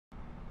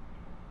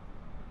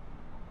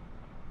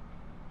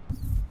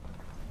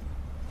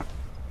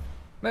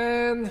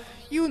Man,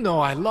 you know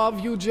I love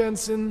you,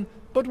 Jensen,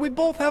 but we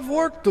both have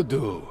work to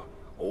do.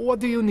 What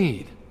do you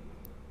need?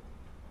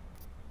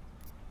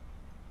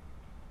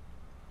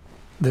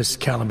 This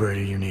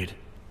calibrator you need.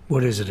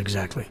 What is it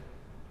exactly?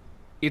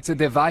 It's a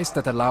device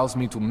that allows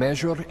me to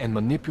measure and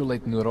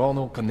manipulate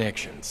neuronal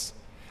connections.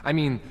 I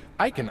mean,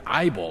 I can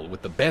eyeball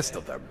with the best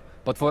of them,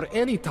 but for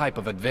any type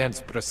of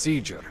advanced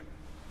procedure...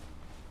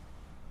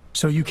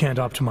 So you can't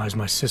optimize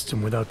my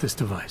system without this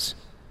device?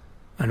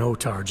 An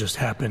Otar just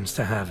happens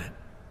to have it.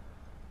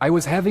 I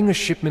was having a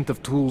shipment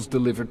of tools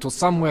delivered to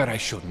somewhere I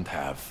shouldn't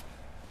have.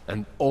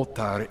 An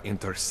Otar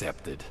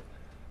intercepted.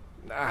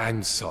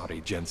 I'm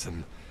sorry,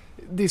 Jensen.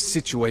 This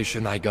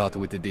situation I got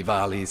with the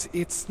Diwalis,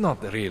 it's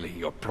not really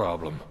your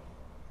problem.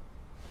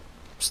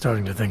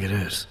 Starting to think it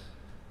is.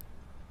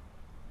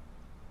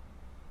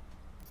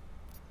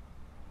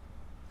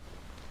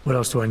 What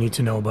else do I need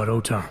to know about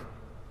Otar?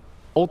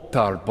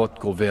 Otar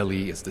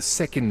Botkoveli is the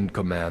second in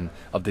command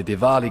of the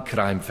Diwali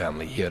crime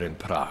family here in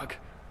Prague.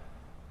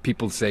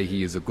 People say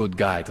he is a good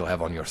guy to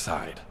have on your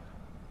side.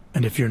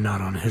 And if you're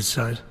not on his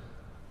side?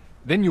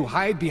 Then you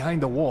hide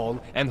behind a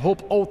wall and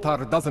hope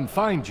Otar doesn't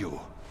find you.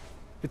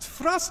 It's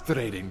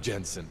frustrating,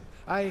 Jensen.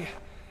 I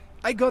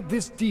got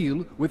this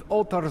deal with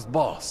Otar's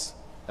boss,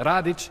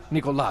 Radic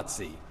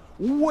Nikoladze.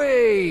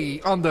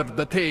 Way under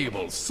the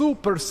table,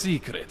 super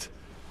secret.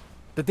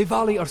 The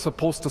Diwali are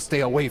supposed to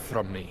stay away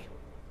from me.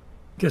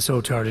 Guess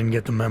Otar didn't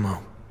get the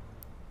memo.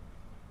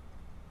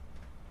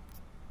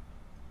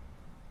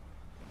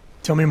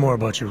 Tell me more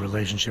about your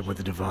relationship with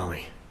the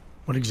Diwali.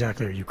 What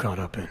exactly are you caught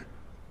up in?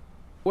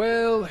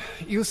 Well,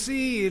 you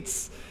see,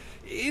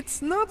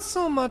 it's not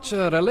so much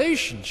a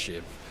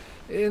relationship,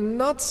 and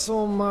not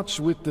so much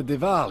with the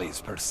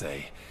Diwalis per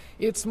se.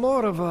 It's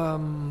more of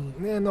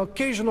an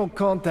occasional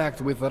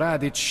contact with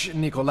Radic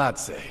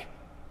Nikoladze.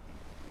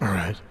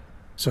 Alright.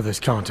 So this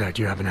contact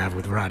you happen to have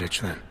with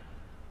Radic then?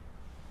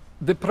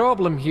 The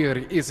problem here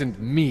isn't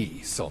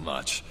me so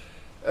much.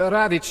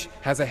 Radic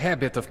has a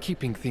habit of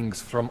keeping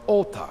things from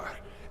Otar,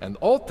 and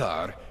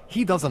Otar,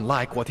 he doesn't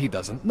like what he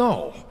doesn't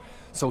know.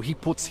 So he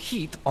puts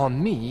heat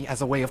on me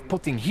as a way of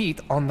putting heat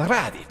on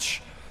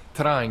Radic,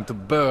 trying to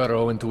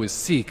burrow into his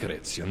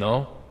secrets, you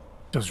know?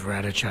 Does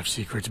Radic have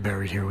secrets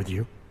buried here with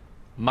you?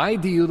 My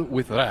deal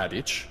with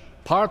Radic,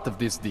 part of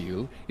this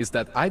deal, is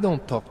that I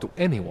don't talk to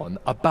anyone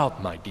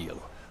about my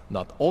deal.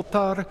 Not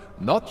Otar,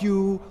 not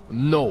you,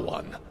 no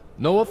one.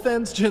 No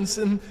offense,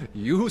 Jensen,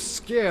 you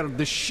scared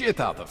the shit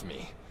out of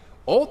me.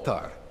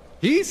 Otar,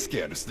 he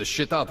scares the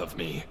shit out of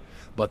me.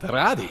 But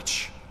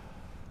Radic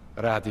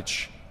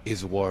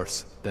is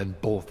worse than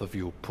both of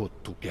you put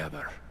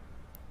together.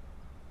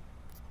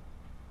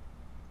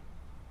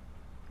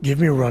 Give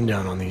me a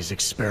rundown on these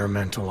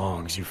experimental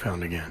logs you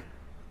found again.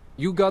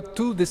 You got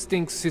two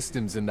distinct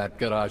systems in that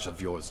garage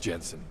of yours,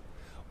 Jensen.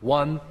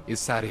 One is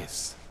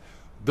Saris.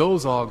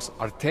 Those logs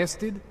are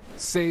tested,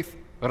 safe,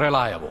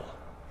 reliable.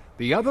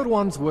 The other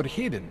ones were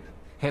hidden,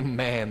 and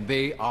man,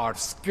 they are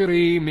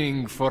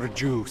screaming for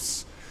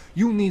juice.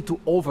 You need to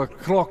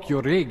overclock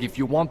your rig if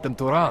you want them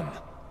to run.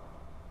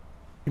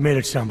 You made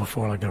it sound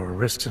before like there were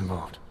risks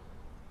involved.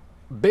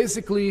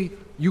 Basically,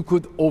 you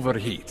could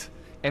overheat.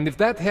 And if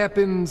that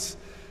happens,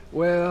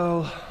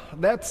 well,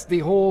 that's the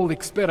whole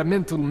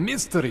experimental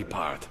mystery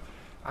part.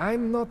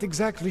 I'm not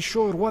exactly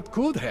sure what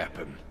could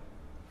happen.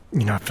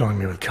 You're not filling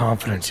me with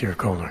confidence here,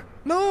 Kohler.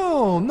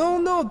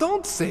 No,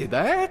 don't say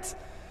that.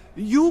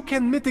 You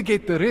can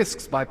mitigate the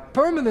risks by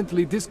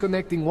permanently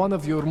disconnecting one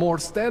of your more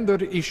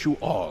standard issue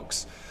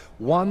AUGs.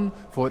 One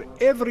for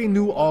every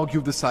new AUG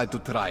you decide to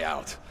try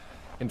out.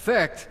 In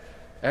fact,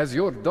 as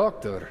your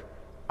doctor,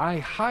 I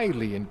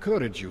highly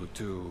encourage you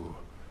to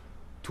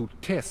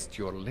test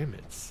your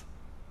limits.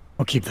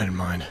 I'll keep that in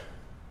mind.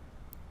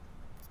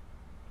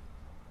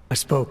 I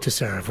spoke to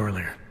Sarah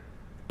earlier,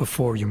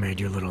 before you made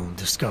your little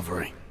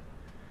discovery.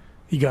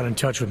 He got in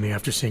touch with me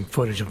after seeing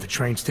footage of the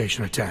train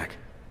station attack.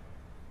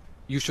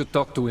 You should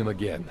talk to him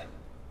again.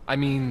 I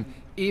mean,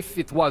 if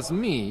it was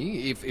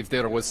me, if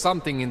there was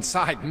something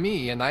inside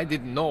me and I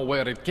didn't know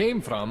where it came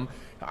from,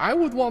 I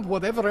would want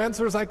whatever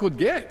answers I could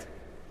get.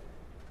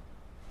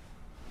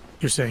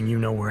 You're saying you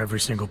know where every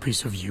single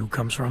piece of you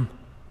comes from?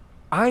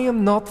 I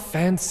am not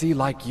fancy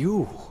like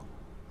you,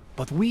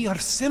 but we are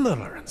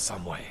similar in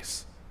some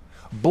ways.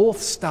 Both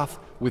stuff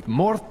with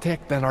more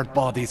tech than our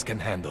bodies can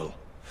handle.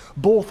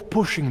 Both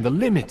pushing the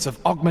limits of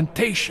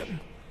augmentation.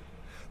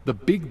 The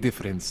big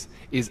difference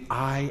is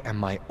I am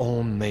my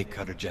own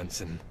maker,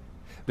 Jensen.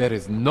 There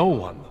is no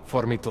one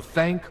for me to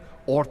thank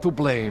or to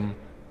blame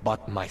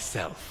but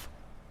myself.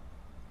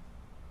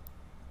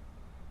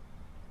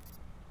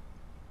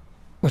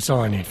 That's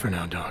all I need for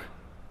now, Doc.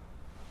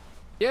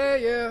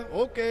 Yeah,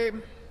 okay.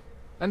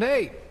 And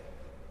hey,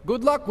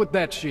 good luck with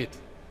that shit.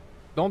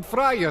 Don't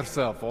fry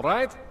yourself,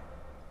 alright?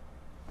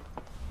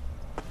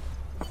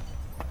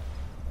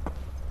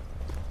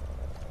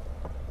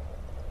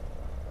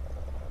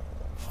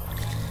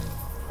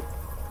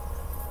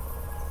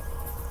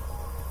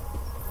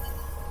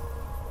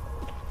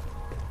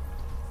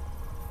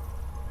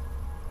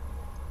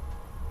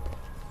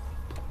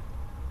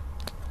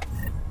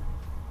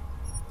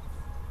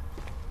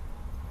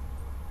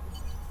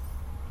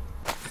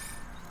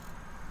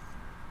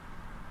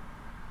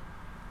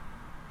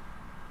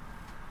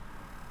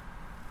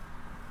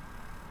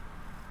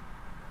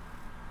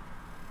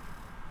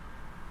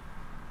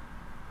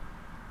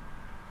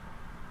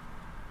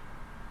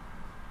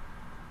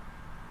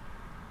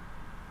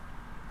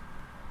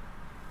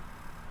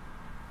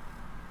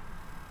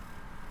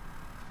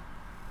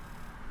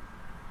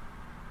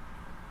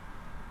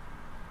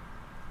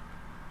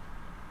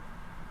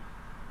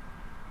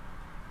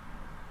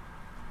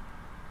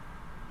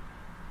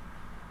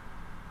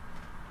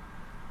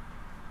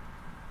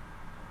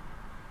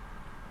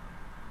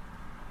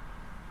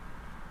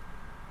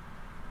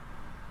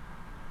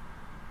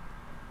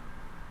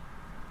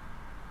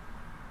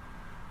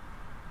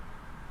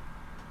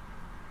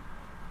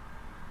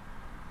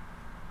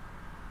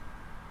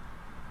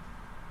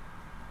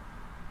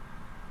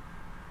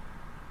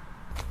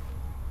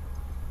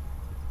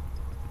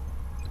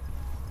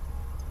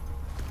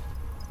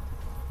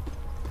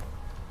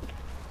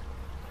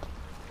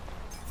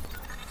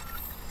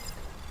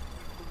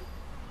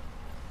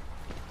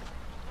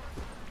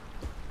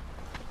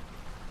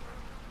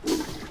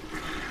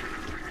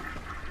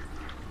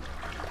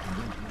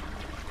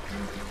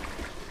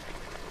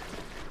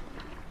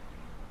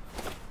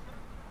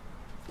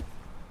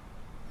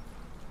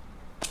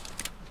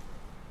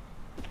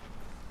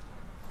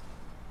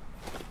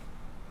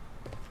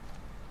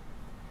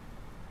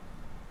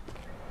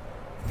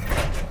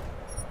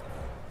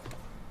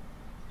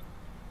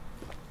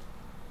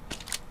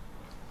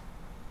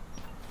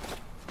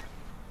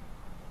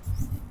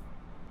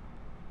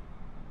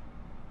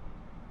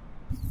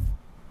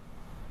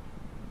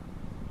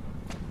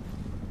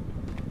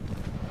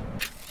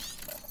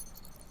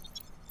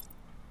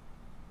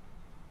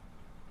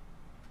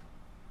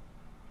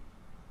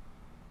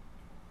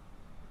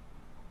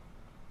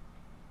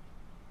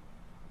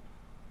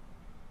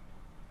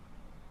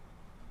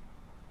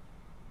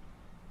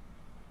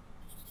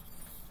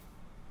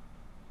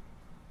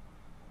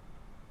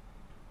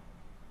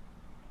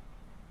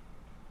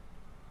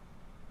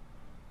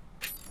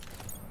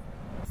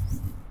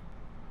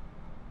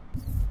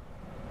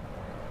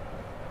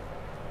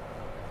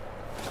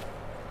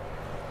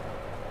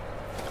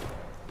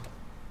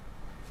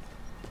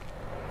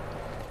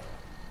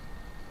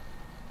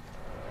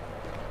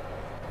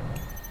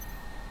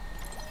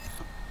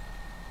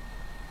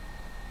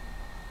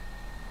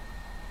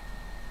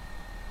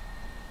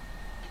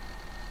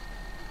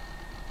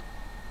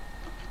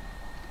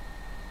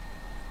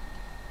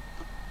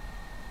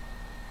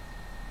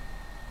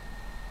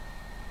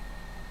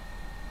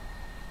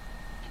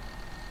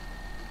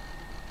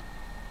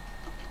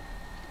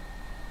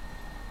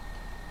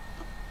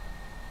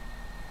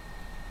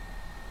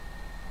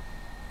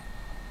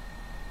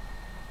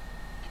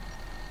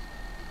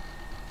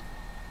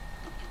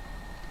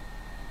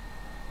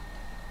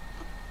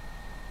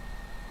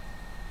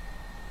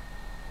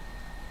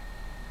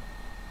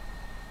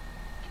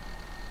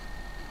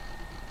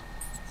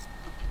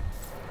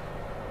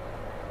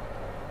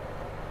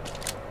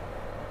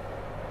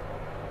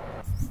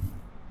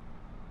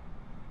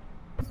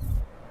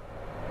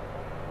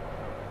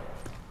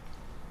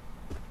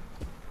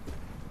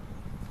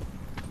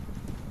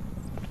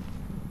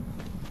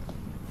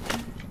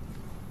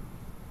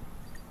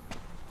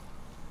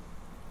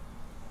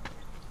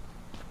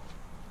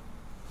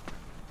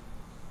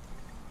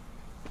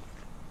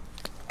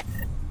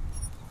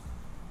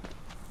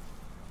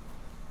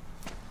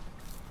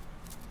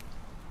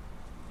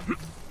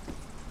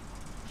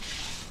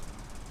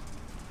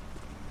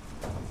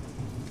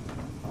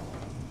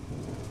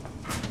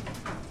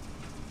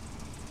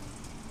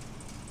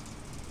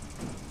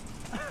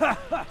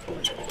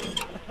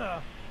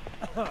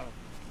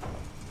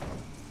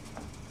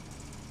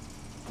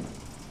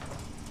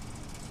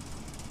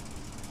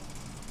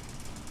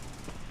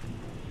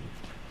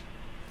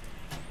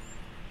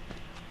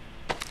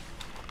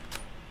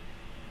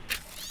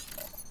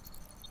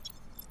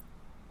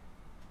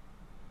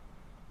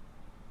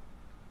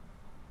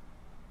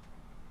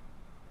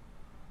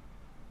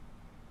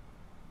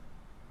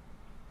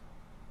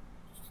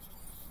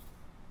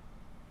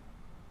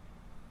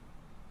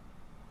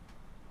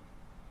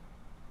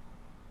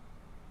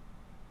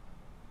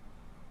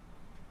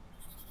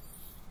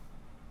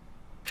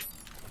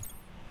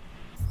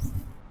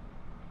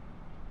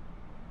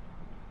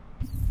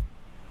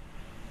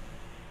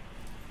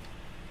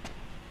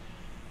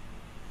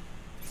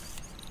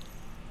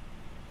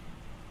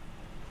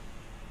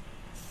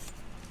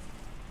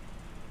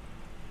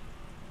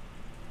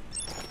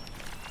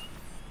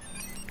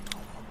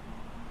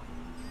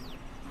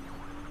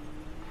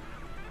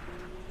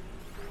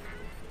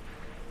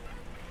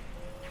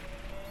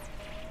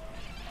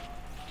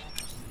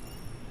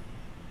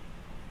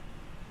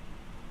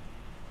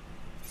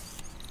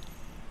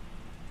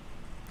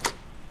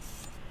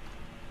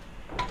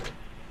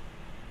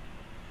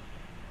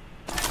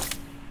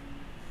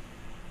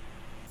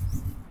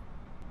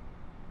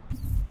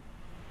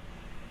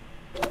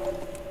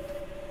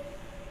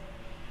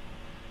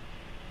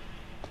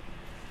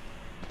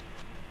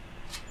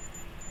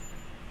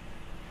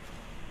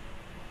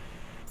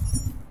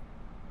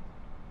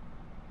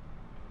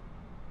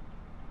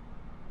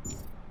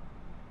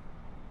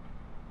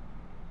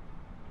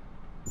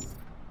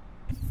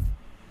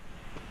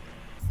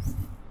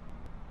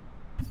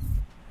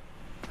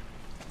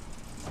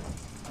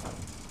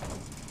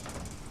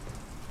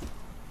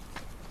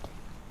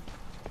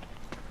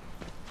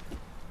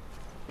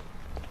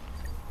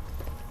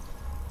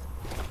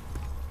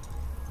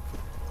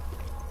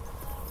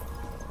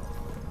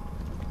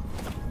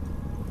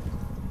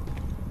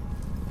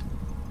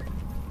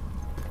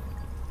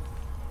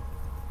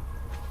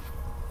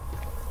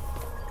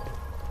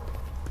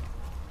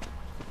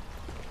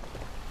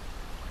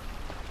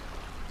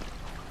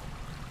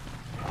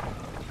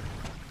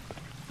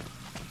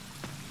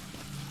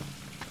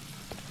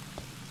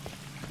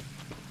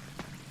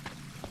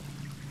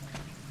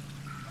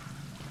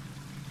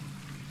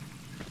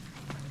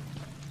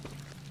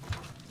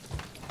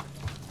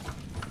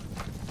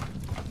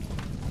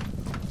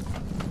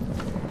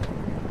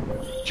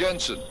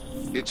 Jensen,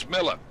 it's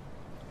Miller.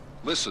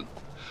 Listen,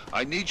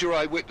 I need your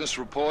eyewitness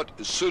report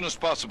as soon as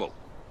possible.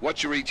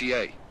 What's your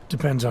ETA?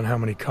 Depends on how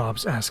many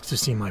cops ask to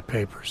see my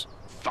papers.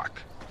 Fuck.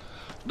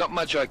 Not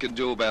much I can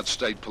do about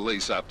state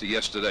police after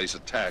yesterday's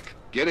attack.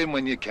 Get in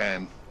when you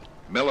can.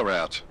 Miller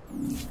out.